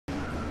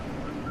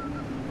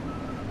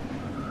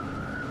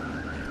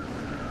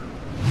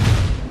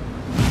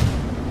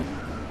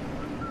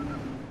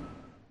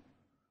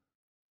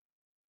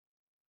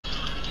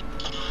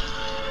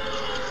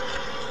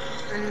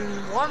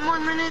What more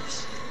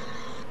minutes?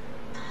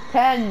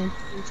 10.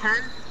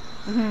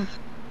 10?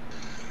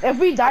 If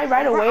we die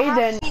right away,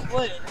 then...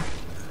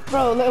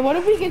 Bro, like, what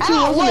if we get 2 I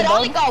rolls in the wood. I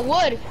only dub? got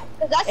wood.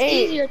 Cause that's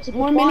easier to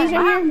More farm. minis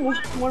right here?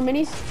 More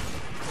minis?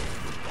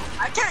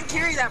 I can't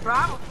carry that, bro.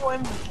 I have a full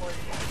inventory.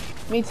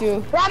 Me too.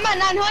 Bro, I'm at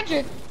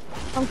 900.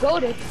 I'm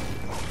goated.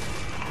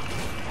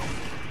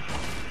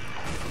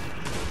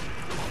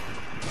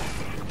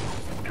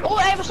 Oh,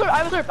 I have a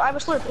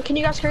slurp. Can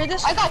you guys carry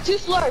this? I got 2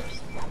 slurps.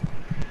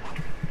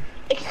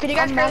 Can you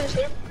guys carry this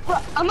slurp? Bro,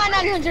 I'm at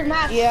 900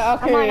 max. Yeah, I'll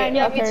carry it.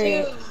 Yeah, I'll me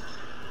carry too. it.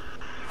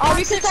 Oh,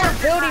 we can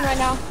start building right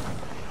now.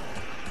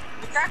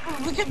 Exactly.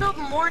 We can build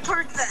more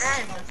towards the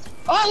end.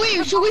 Oh wait,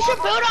 we should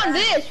build on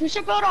this. We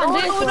should build on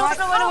this.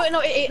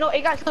 No,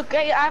 hey guys, look,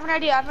 hey, I have an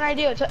idea.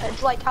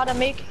 It's like how to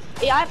make.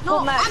 I have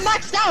full max. I'm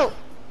maxed out.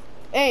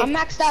 Hey, I'm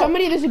maxed out.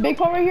 somebody, there's a big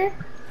pot right here.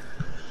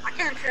 I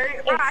can't carry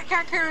it, bro. I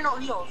can't carry no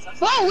heals.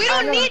 Bro, we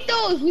don't need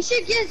those. We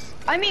should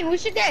we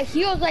should get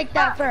heals like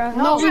that for a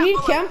No, we need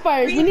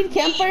campfires. We need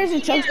campfires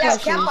and chunk Yeah,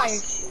 slashes.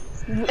 campfires.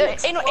 Hey,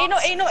 I'm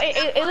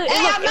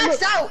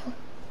maxed out.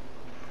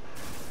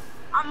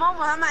 I'm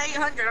at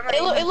 800.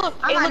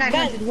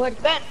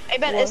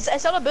 Ben,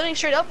 instead of building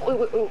straight up,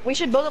 we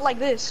should build it like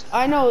this.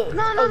 I know.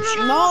 No.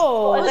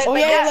 Oh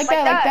yeah, like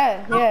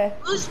that. Yeah.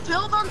 Let's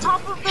build on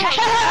top of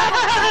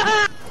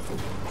it.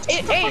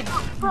 Hey,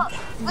 Bro,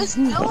 let's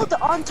build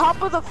on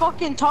top of the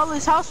fucking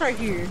tallest house right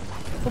here.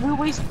 We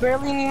waste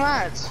barely any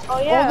mats. oh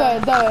yeah.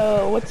 Oh,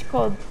 the what's it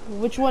called?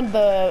 Which one?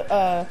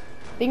 The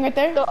thing right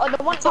there? The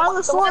one,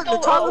 tallest one. I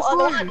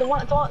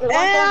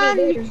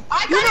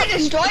kinda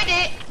destroyed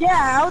it.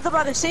 Yeah, I was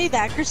about to say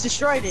that. Chris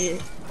destroyed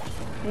it.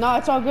 No,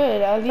 it's all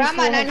good. At least I'm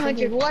at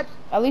 900. What?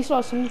 At least we'll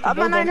have something to I'm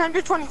build at on.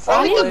 924.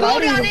 I We need could build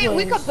gliding on to it.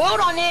 We place. could build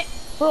on it.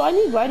 Bro, I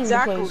need gliding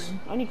Exactly. to place.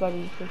 I need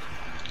gliding to place.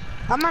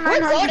 I'm at We're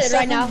 970 loaded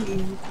right now.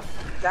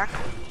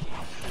 Exactly.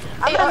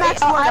 I'm at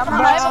max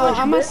wood.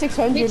 I'm at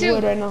 600 Me too.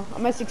 wood right now.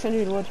 I'm at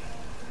 600 wood.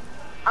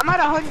 I'm at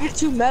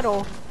 102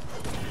 metal.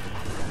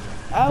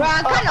 Bro,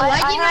 I'm kind of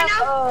lagging right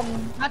have, now.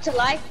 Not to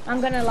lie.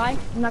 I'm gonna lie.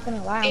 I'm not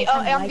gonna lie.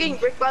 I'm getting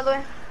brick, by the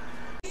way.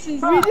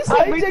 Bro, We just I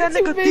made that hijacked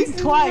two nigga think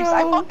bases, twice.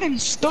 I bro. fucking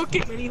stuck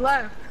him and he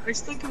left. I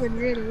stuck him and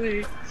ran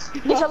away.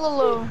 It's a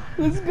little.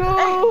 Let's Hey,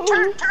 go.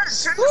 turn it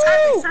this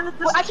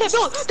I can't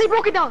build. They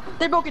broke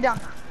it down.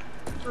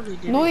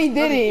 No, he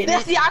didn't.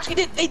 Yes, they actually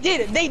did. They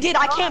did.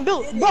 I can't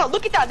build. Bro,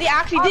 look at that. They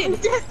actually did.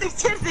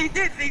 They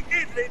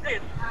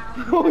did.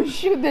 Oh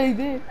shoot, they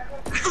did.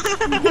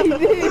 They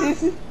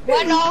did.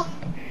 Bueno.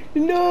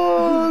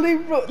 No, they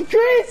broke.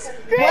 Chris.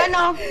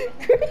 Bueno.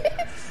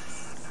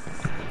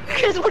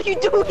 Chris, what are you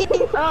doing?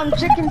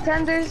 Chicken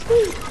tenders.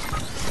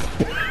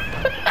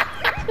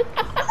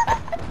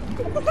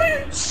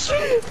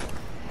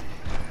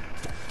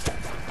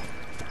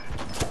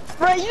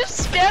 Bro, you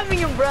spamming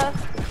him, bro.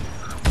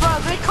 Bro,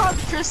 they called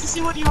Chris to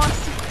see what he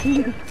wants to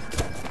do.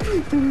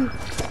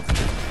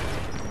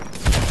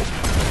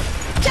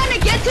 Trying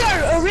to get to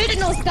our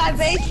original sky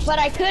base, but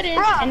I couldn't,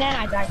 Bruh. and then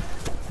I died.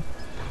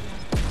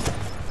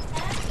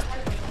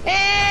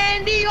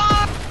 And the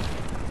Oh,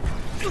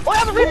 I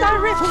have a rift. I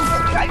have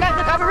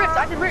a rift.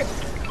 I did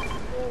rift.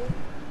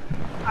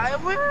 I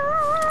will.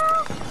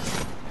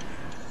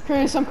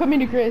 Chris, I'm coming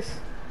to Chris.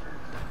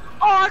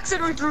 Oh, I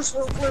accidentally threw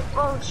some flip.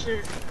 Oh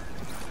shit.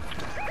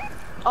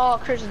 Oh,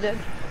 Chris is dead.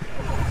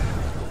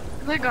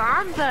 Nigga,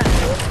 I'm dead.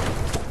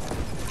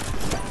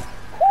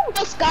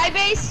 no sky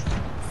base.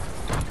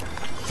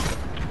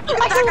 Look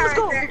at that guy let's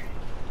go. right there.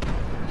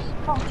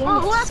 Oh,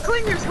 who has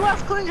clingers?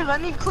 I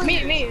need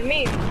clingers.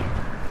 Me.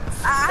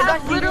 I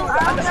got have you. little. I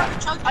don't have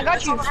a chunk. I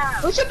got you.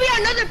 We should be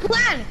another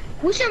plan.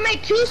 We should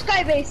make 2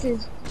 sky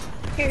bases.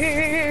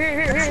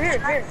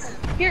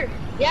 Here.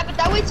 Yeah, but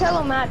that way tell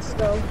them mats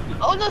though.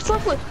 Oh no,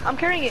 storm flip. I'm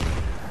carrying it.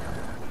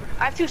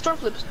 I have 2 storm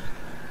flips.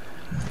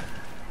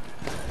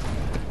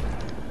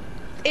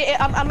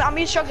 I'm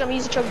using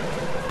chugs.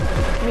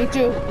 Me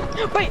too.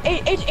 Wait,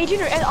 hey,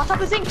 Junior, on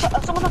top of the thing.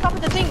 Someone's on top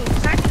of the thing.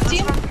 See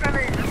him? I'm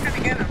trying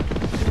to get him.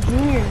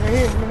 Junior,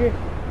 right here.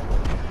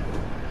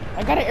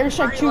 I got an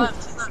airstrike too.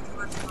 Left.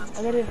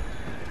 I got it.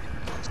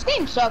 This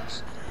game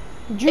sucks.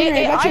 Junior,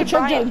 Hey, I got you I a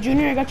chug Brian. jug.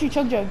 Junior, I got you a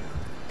chug jug.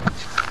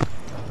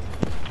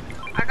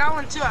 I got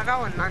one too. I got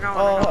one.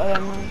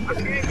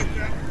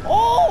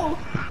 Oh!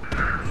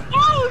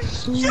 Oh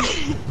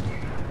shit!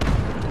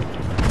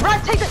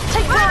 Brian, take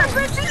Ah,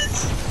 Brian.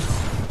 bitches!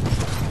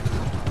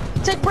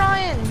 Take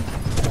Brian.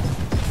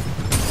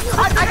 I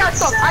got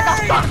stuck.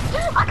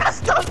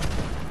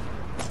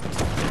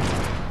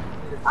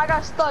 I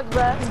got stuck,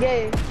 bruh.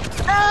 Gay.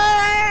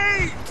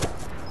 Hey!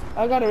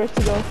 I got a risk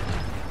to go.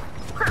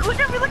 Look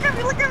at me!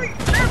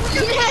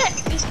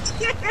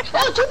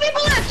 Oh, 2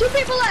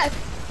 people left.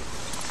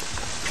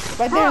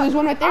 Right there, there's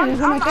one right there. 2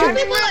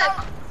 people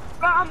left.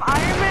 Bro, I'm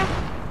Iron Man.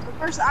 The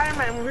first Iron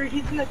Man.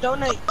 He's gonna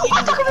donate. Oh,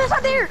 I stuck him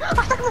inside there.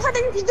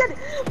 He's dead.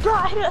 Bro,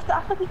 I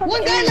stuck him inside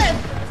 1 guy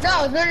left.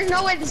 No, there's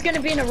no way this is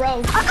gonna be in a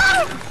row. I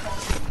got him.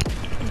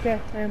 Okay,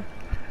 I am.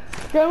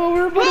 Go,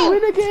 we're about to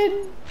win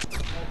again.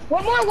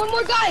 One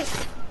more guy.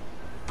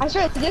 I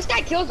swear, this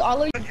guy kills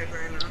all of you.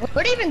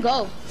 Where'd he even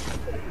go?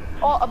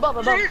 Oh, above.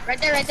 Right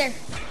there. He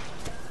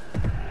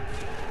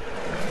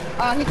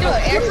threw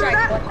an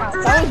airstrike. Watch out.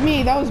 That was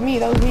me. That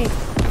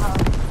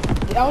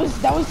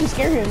was to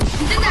scare him.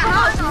 He's in that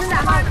house.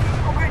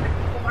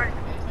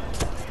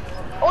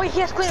 Oh, he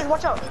has cleared.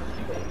 Watch out.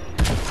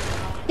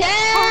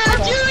 Damn,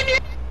 Junior!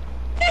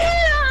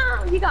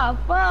 Damn! He got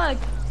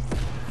fucked.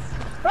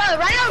 Bro,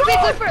 right now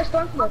we're good for a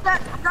storm flood.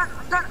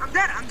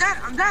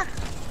 I'm dead.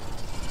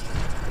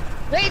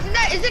 Wait, isn't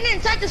it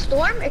inside the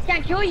storm? It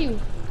can't kill you.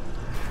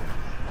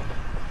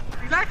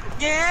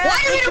 Yeah.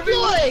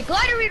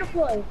 Glider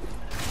redeploy.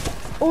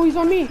 Oh, he's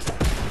on me.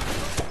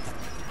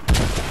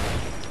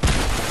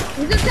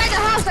 He's inside the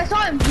house. I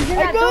saw him. He's in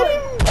that door.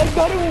 I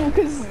got him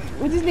because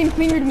what's his name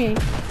cleared me.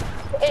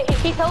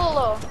 He's hella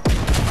low.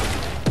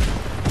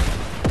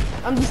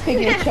 I'm just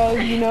taking a chug,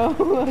 you know.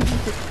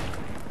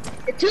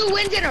 2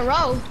 wins in a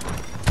row.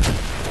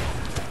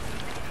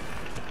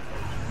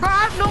 Bro,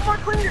 I have no more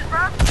cleaners,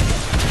 bro.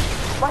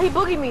 Why he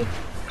boogied me?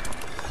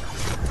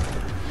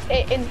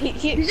 And he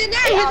He's in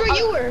there. He's where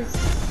you were.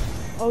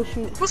 Oh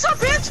shoot. What's up,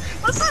 bitch?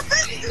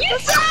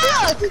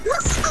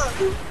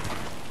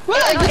 Bro,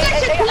 you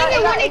guys are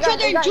cleaning on each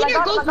other, and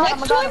Junior goes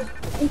next to him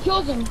and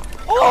kills him.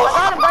 I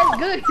got him,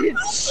 guys. Good.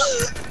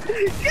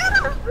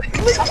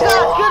 Good,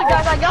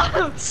 guys.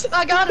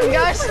 I got him,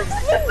 guys. 2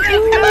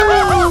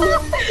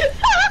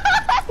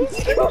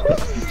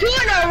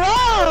 in a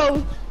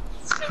row.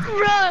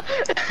 Bruh.